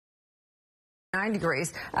9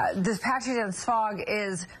 degrees. This patchy dense fog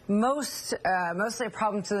is mostly a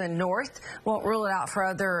problem to the north. Won't rule it out for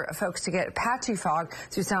other folks to get patchy fog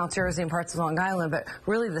through South Jersey and parts of Long Island, but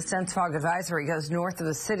really the dense fog advisory goes north of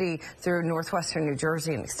the city through northwestern New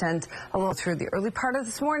Jersey and extends a little through the early part of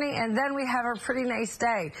this morning. And then we have a pretty nice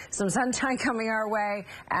day. Some sunshine coming our way,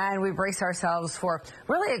 and we brace ourselves for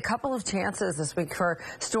really a couple of chances this week for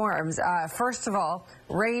storms. First of all,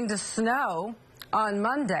 rain to snow on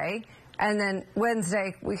Monday. And then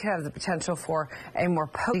Wednesday, we could have the potential for a more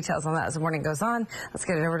details on that as the morning goes on. Let's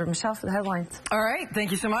get it over to Michelle for the headlines. All right.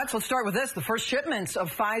 Thank you so much. Let's start with this. The first shipments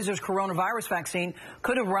of Pfizer's coronavirus vaccine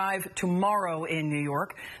could arrive tomorrow in New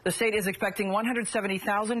York. The state is expecting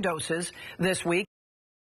 170,000 doses this week.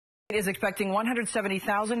 It is expecting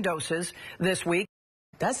 170,000 doses this week.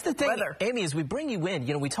 That's the thing, Amy, as we bring you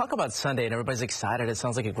in, we talk about Sunday and everybody's excited. It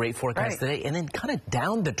sounds like a great forecast today. And then kind of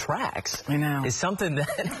down the tracks is something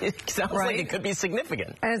that it sounds like it could be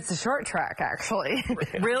significant. And it's a short track, actually.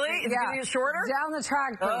 Really? It's going to get shorter? Down the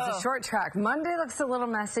track, but it's a short track. Monday looks a little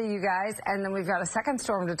messy, you guys. And then we've got a second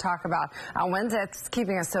storm to talk about on Wednesday. It's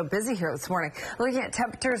keeping us so busy here this morning. Looking at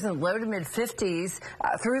temperatures in low to mid 50s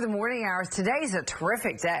through the morning hours. Today's a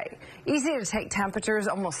terrific day. Easy to take temperatures,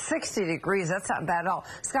 almost 60 degrees. That's not bad at all.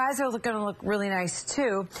 Skies are going to look really nice,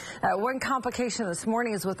 too. One complication this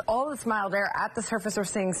morning is with all this mild air at the surface, we're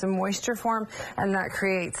seeing some moisture form, and that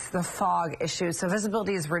creates the fog issue. So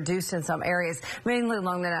visibility is reduced in some areas, mainly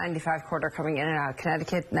along the 95 corridor coming in and out of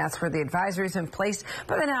Connecticut, and that's where the advisory is in place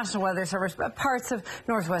by the National Weather Service. But parts of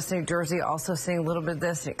northwest New Jersey also seeing a little bit of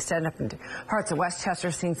this and extend up into parts of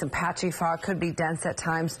Westchester, seeing some patchy fog. Could be dense at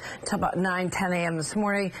times until about 9-10 a.m. this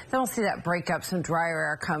morning. Then we'll see that break up. Some drier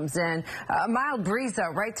air comes in. A mild breeze, though,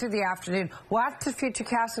 right through the afternoon. Watch the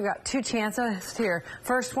futurecast. We've got two chances here.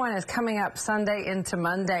 First one is coming up Sunday into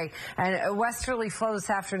Monday, and a westerly flow this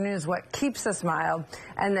afternoon is what keeps us mild,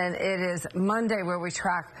 and then it is Monday where we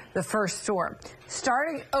track the first storm.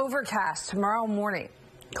 Starting overcast tomorrow morning.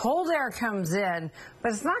 Cold air comes in,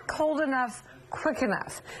 but it's not cold enough quick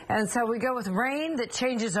enough. And so we go with rain that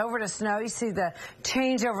changes over to snow. You see the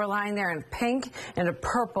changeover line there in pink and a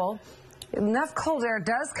purple. Enough cold air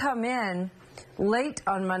does come in late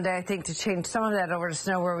on Monday, I think, to change some of that over to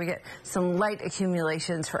snow, where we get some light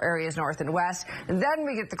accumulations for areas north and west. And then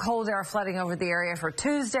we get the cold air flooding over the area for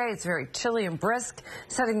Tuesday. It's very chilly and brisk,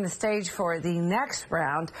 setting the stage for the next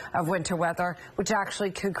round of winter weather, which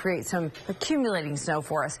actually could create some accumulating snow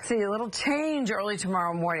for us. See a little change early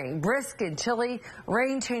tomorrow morning. Brisk and chilly,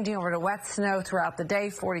 rain changing over to wet snow throughout the day,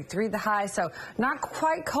 43 the high. So not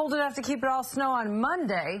quite cold enough to keep it all snow on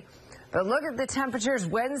Monday. But look at the temperatures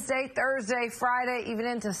Wednesday, Thursday, Friday, even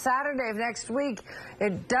into Saturday of next week.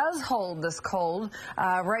 It does hold this cold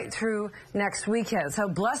right through next weekend. So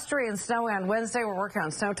blustery and snowy on Wednesday. We're working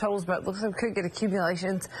on snow totals, but it looks like we could get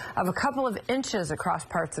accumulations of a couple of inches across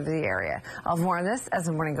parts of the area. I'll have more on this as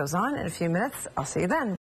the morning goes on in a few minutes. I'll see you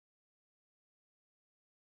then.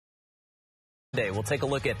 We'll take a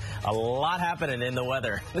look at a lot happening in the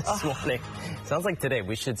weather this morning. Sounds like today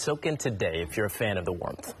we should soak in today if you're a fan of the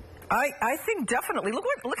warmth. I think definitely. Look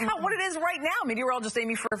how what it is right now. Meteorologist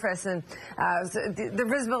Amy surface, and the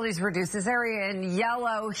visibility is reduced. This area in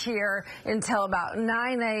yellow here until about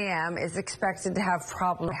 9 a.m. is expected to have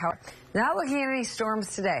problems. Not looking at any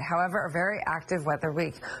storms today, however, a very active weather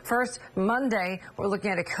week. First, Monday, we're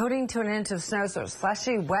looking at a coating to an inch of snow, so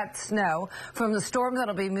slushy, wet snow from the storm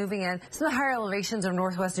that'll be moving in. Some of the higher elevations of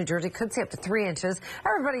northwest New Jersey could see up to 3 inches.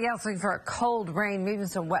 Everybody else looking for a cold rain, maybe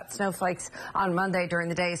some wet snowflakes on Monday during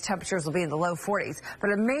the day. Temperatures will be in the low 40s.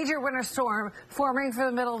 But a major winter storm forming for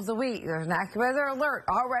the middle of the week. There's an AccuWeather alert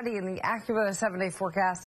already in the AccuWeather 7-day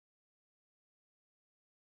forecast.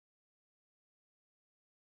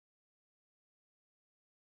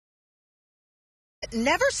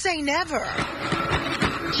 Never say never.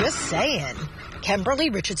 Just saying. Kimberly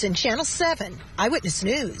Richardson, Channel 7, Eyewitness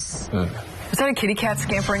News. Was that a kitty cat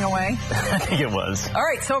scampering away? I think it was. All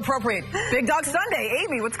right, so appropriate. Big Dog Sunday.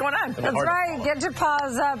 Amy, what's going on? That's right. Get your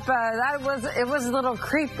paws up. It was a little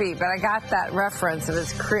creepy, but I got that reference.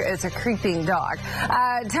 It's a creeping dog.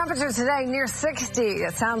 Temperature today near 60.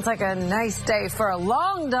 It sounds like a nice day for a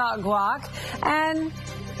long dog walk. And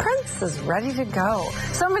Prince is ready to go.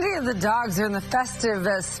 So many of the dogs are in the festive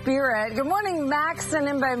spirit. Good morning, Max, and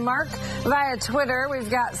in by Mark via Twitter. We've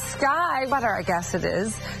got Sky, weather, I guess it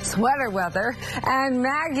is, sweater weather, and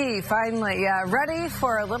Maggie finally ready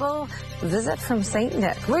for a little visit from St.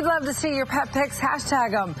 Nick. We'd love to see your pet pics.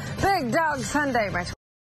 Hashtag them. Big Dog Sunday. Way to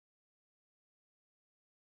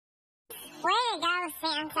go,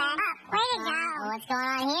 Santa. Way to go. What's going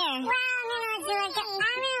on here? Well, I'm going to do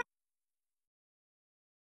it.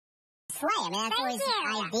 sleigh. I mean, that's always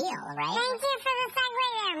ideal, right? Thank you for the segue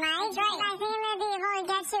there, Mike. Right. I think I'm going to be able to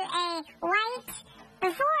get you a white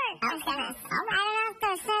before Christmas. I don't know if the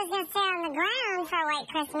snow's going to stay on the ground for a white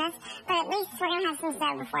Christmas, but at least we're going to have some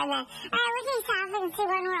snow before then. All right, looking south, we can see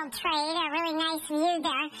One World Trade, a really nice view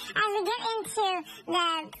there. As we get into the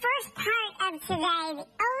first part of today, the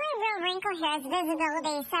only real wrinkle here is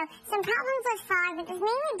visibility. So some problems with fog, but this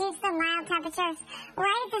mainly due to the mild temperatures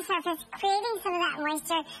right at the surface, creating some of that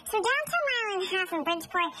moisture. So down to a mile and a half in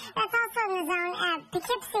Bridgeport, that's also in the zone of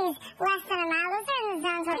Poughkeepsie's less than a mile. Those are in the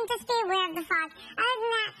zone, so just be aware of the fog. Other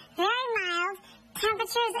than that, very mild.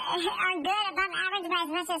 Temperatures are good, above average by as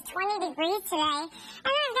much as 20 degrees today. And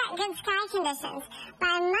then we've got good sky conditions.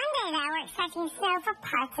 By Monday, though, we're expecting snow for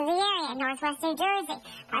parts of the area. Northwest New Jersey,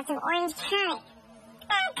 parts of Orange County.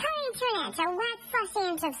 Coming to an inch, a wet, slushy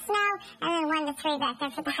inch of snow, and then 1 to 3 back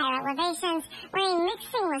there for the higher elevations. Rain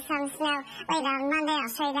mixing with some snow later on Monday. I'll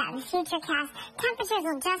show you that in the future cast. Temperatures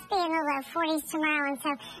will just be in the low 40s tomorrow, and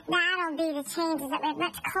so that'll be the changes that we have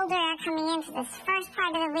much colder air coming in for this first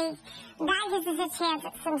part of the week. That gives us a chance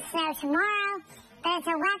at some snow tomorrow, but it's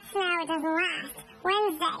a wet snow. It doesn't last.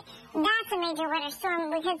 Wednesday, that's a major winter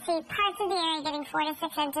storm. We could see parts of the area getting 4 to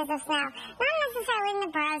 6 inches of snow. Not necessarily in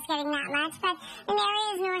the boroughs getting that much, but in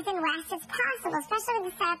areas north and west, it's possible, especially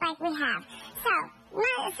with the setup like we have. So,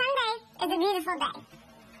 Sunday is a beautiful day.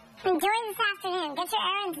 Enjoy this afternoon. Get your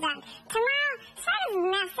errands done. Tomorrow, sort of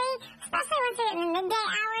messy, especially once we get in the midday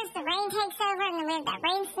hours. The rain takes over, and then we have that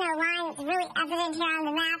rain-snow line that's really evident here on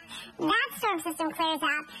the map. That storm system clears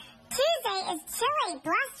out. Tuesday is chilly,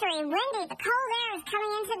 blustery, windy. The cold air is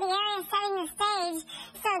coming into the area, setting the stage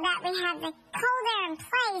so that we have the cold air in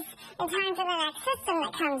place in time for the next system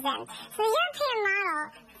that comes in. So the European model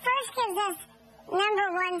first gives us number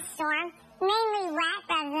 1 storm, mainly wet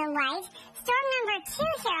rather than light. Storm number 2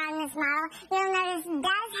 here on this model, you'll notice,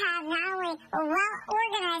 does have not only a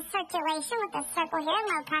well-organized circulation with the circle here,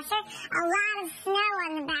 low pressure, a lot of snow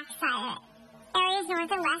on the backside of it. Areas north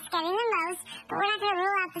and west getting the most, but we're not going to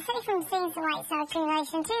rule out the city from seeing some light snow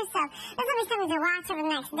accumulation too, so this will be something to watch over the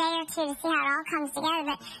next day or two to see how it all comes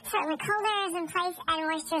together, but certainly cold air is in place and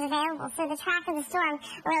moisture is available, so the track of the storm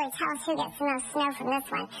will really tell us who gets the most snow from this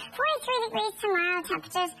one. 43 degrees tomorrow,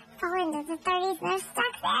 temperatures fall into the 30s, and they're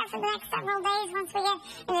stuck there for the next several days. Once we get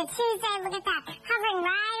into Tuesday, look at that, hovering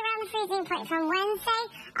right around the freezing point from Wednesday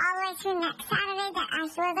all the way through next Saturday. The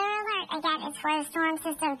ash weather alert, again, is for a storm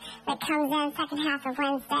system that comes in second half of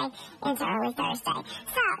Wednesday into early Thursday.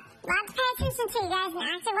 So, lots to pay attention to, you guys, an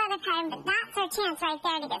active weather pattern, but that's our chance right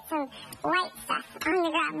there to get some light stuff on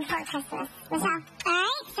the ground before Christmas. Michelle? All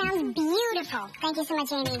right, sounds beautiful. Thank you so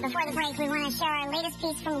much, Amy. Before the break, we want to share our latest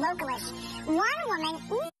piece from Localish. One woman...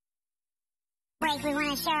 We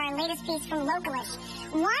want to share our latest piece from Localish.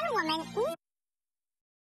 One woman...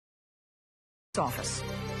 Office.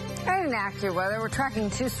 And in AccuWeather, we're tracking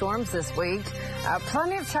 2 storms this week.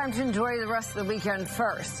 Plenty of time to enjoy the rest of the weekend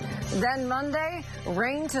first. Then Monday,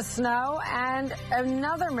 rain to snow, and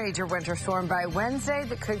another major winter storm by Wednesday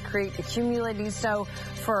that could create accumulating snow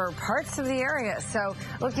for parts of the area. So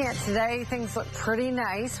looking at today, things look pretty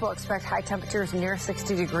nice. We'll expect high temperatures near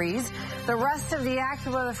 60 degrees. The rest of the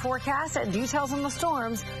AccuWeather forecast and details on the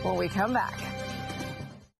storms when we come back.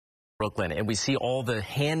 Brooklyn, and we see all the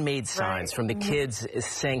handmade signs from the kids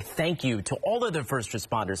saying thank you to all of the first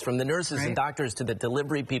responders, from the nurses and doctors to the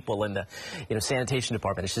delivery people and the sanitation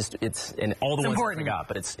department. It's just and all the ones I forgot,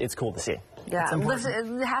 but it's cool to see. Yeah,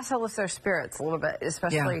 it has to lift their spirits a little bit,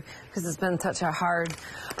 especially because it's been such a hard,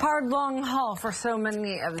 long haul for so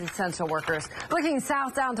many of the essential workers. Looking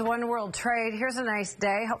south down to One World Trade, here's a nice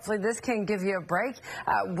day. Hopefully this can give you a break.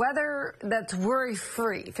 Weather that's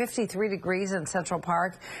worry-free, 53 degrees in Central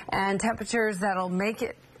Park, and temperatures that'll make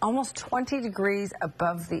it almost 20 degrees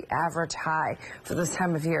above the average high for this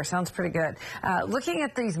time of year. Sounds pretty good. Looking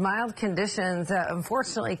at these mild conditions,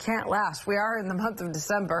 unfortunately can't last. We are in the month of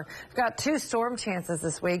December. We've got 2 storm chances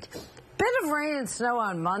this week. Bit of rain and snow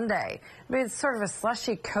on Monday. I mean, it's sort of a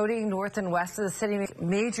slushy coating north and west of the city.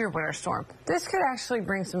 Major winter storm. This could actually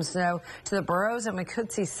bring some snow to the boroughs, and we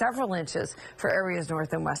could see several inches for areas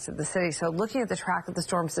north and west of the city. So looking at the track of the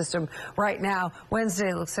storm system right now,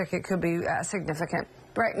 Wednesday looks like it could be significant.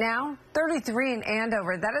 Right now, 33 in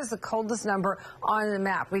Andover. That is the coldest number on the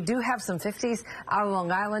map. We do have some 50s out of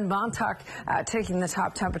Long Island. Montauk taking the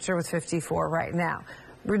top temperature with 54 right now.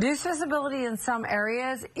 Reduced visibility in some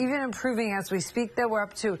areas, even improving as we speak, though. We're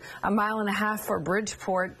up to 1.5 miles for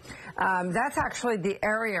Bridgeport. That's actually the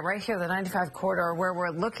area right here, the 95 corridor, where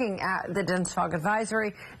we're looking at the dense fog advisory.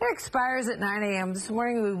 It expires at 9 a.m. this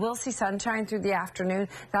morning. We will see sunshine through the afternoon.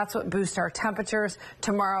 That's what boosts our temperatures.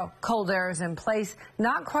 Tomorrow, cold air is in place.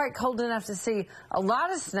 Not quite cold enough to see a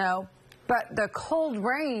lot of snow, but the cold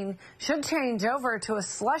rain should change over to a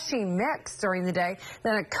slushy mix during the day,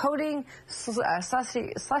 then a coating,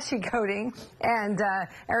 slushy coating, and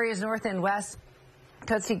areas north and west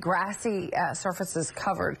could see grassy surfaces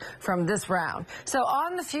covered from this round. So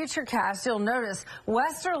on the futurecast, you'll notice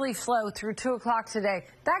westerly flow through 2 o'clock today.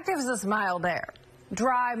 That gives us mild air.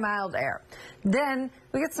 Dry, mild air. Then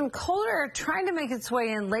we get some colder air trying to make its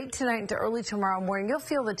way in late tonight into early tomorrow morning. You'll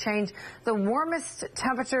feel the change. The warmest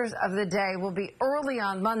temperatures of the day will be early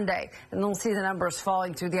on Monday, and we'll see the numbers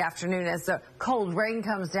falling through the afternoon as the cold rain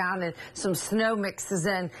comes down and some snow mixes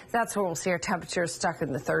in. That's where we'll see our temperatures stuck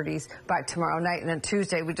in the 30s by tomorrow night. And then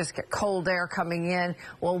Tuesday, we just get cold air coming in.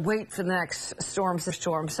 We'll wait for the next storm.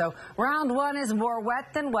 So round one is more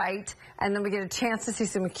wet than white, and then we get a chance to see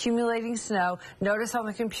some accumulating snow. Notice on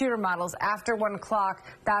the computer models, after 1 o'clock,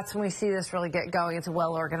 that's when we see this really get going. It's a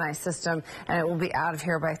well-organized system, and it will be out of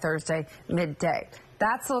here by Thursday midday.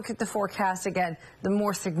 That's a look at the forecast. Again, the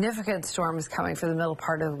more significant storm is coming for the middle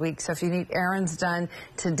part of the week. So if you need errands done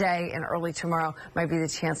today and early tomorrow, might be the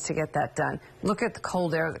chance to get that done. Look at the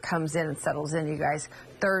cold air that comes in and settles in, you guys.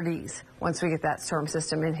 30s. Once we get that storm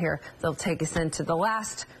system in here, they'll take us into the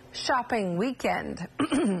last shopping weekend.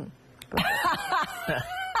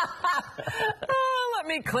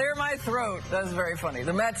 Let me clear my throat. That's very funny.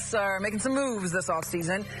 The Mets are making some moves this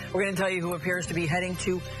offseason. We're going to tell you who appears to be heading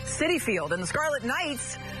to Citi Field. And the Scarlet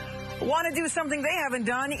Knights want to do something they haven't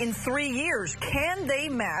done in 3 years. Can they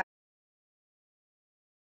match?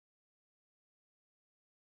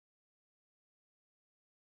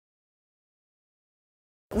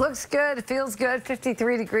 Looks good, feels good,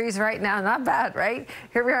 53 degrees right now. Not bad, right?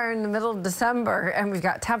 Here we are in the middle of December, and we've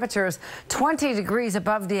got temperatures 20 degrees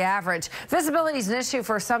above the average. Visibility is an issue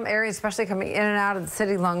for some areas, especially coming in and out of the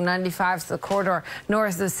city along 95, so the corridor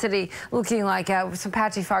north of the city, looking like some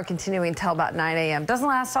patchy fog continuing until about 9 a.m. Doesn't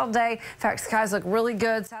last all day. In fact, skies look really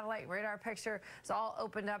good. Satellite radar picture is all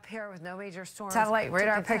opened up here with no major storms. Satellite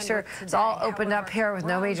radar picture is all opened up here with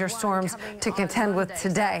no major storms to contend with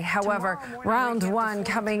today. However, round one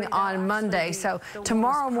coming on Monday. So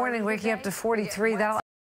tomorrow morning, waking up to 43, that'll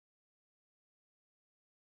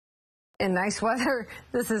in nice weather,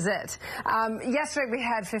 this is it. Yesterday we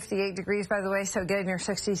had 58 degrees, by the way, so getting near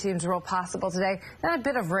 60 seems real possible today. Then a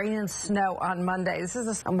bit of rain and snow on Monday. This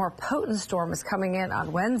is a more potent storm is coming in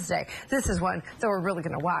on Wednesday. This is one that we're really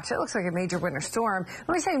going to watch. It looks like a major winter storm.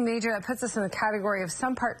 When we say major, that puts us in the category of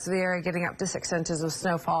some parts of the area getting up to 6 inches of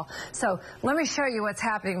snowfall. So let me show you what's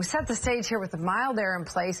happening. We set the stage here with the mild air in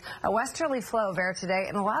place, a westerly flow of air today,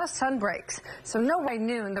 and a lot of sun breaks. So no by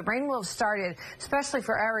noon, the rain will have started, especially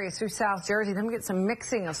for areas through South Jersey. Then we get some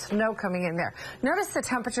mixing of snow coming in there. Notice the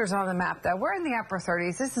temperatures on the map, though. We're in the upper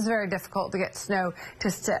 30s. This is very difficult to get snow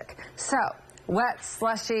to stick. So wet,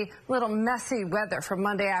 slushy, little messy weather for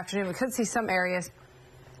Monday afternoon. We could see some areas,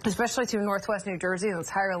 especially through northwest New Jersey and those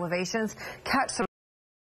higher elevations, catch some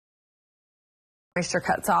moisture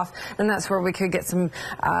cuts off, and that's where we could get some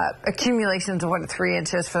accumulations of 1 to 3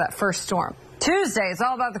 inches for that first storm. Tuesday is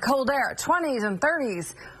all about the cold air, 20s and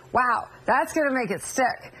 30s. Wow, that's going to make it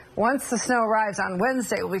stick. Once the snow arrives on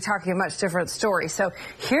Wednesday, we'll be talking a much different story. So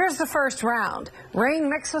here's the first round. Rain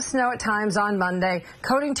mixed with snow at times on Monday,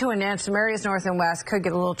 coating to an inch. Some areas north and west could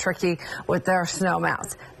get a little tricky with their snow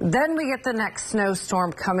amounts. Then we get the next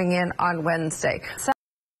snowstorm coming in on Wednesday.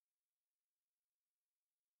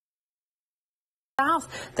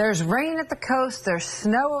 There's rain at the coast, there's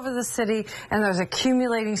snow over the city, and there's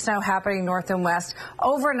accumulating snow happening north and west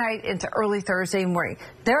overnight into early Thursday morning.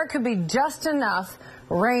 There could be just enough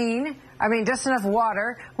rain, just enough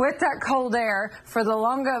water with that cold air for the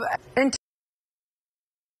longer inches.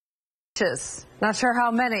 Not sure how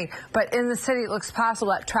many, but in the city it looks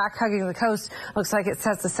possible. That track hugging the coast looks like it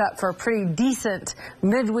sets us up for a pretty decent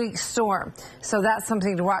midweek storm. So that's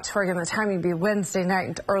something to watch for. Again, the timing will be Wednesday night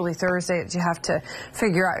into early Thursday that you have to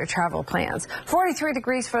figure out your travel plans. 43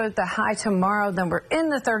 degrees for the high tomorrow. Then we're in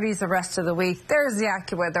the 30s the rest of the week. There's the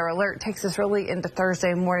AccuWeather alert. Takes us really into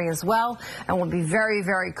Thursday morning as well, and will be very,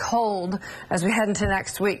 very cold as we head into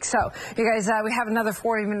next week. So you guys, we have another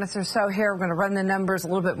 40 minutes or so here. We're going to run the numbers a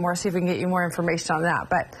little bit more, see if we can get you more information information on that.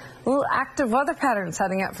 But a little active weather pattern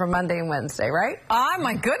setting up for Monday and Wednesday, right? Oh,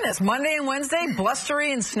 my goodness. Monday and Wednesday,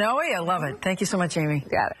 blustery and snowy. I love it. Thank you so much, Amy.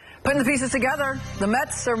 Got it. Putting the pieces together, the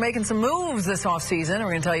Mets are making some moves this offseason.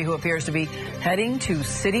 We're going to tell you who appears to be heading to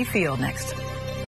Citi Field next.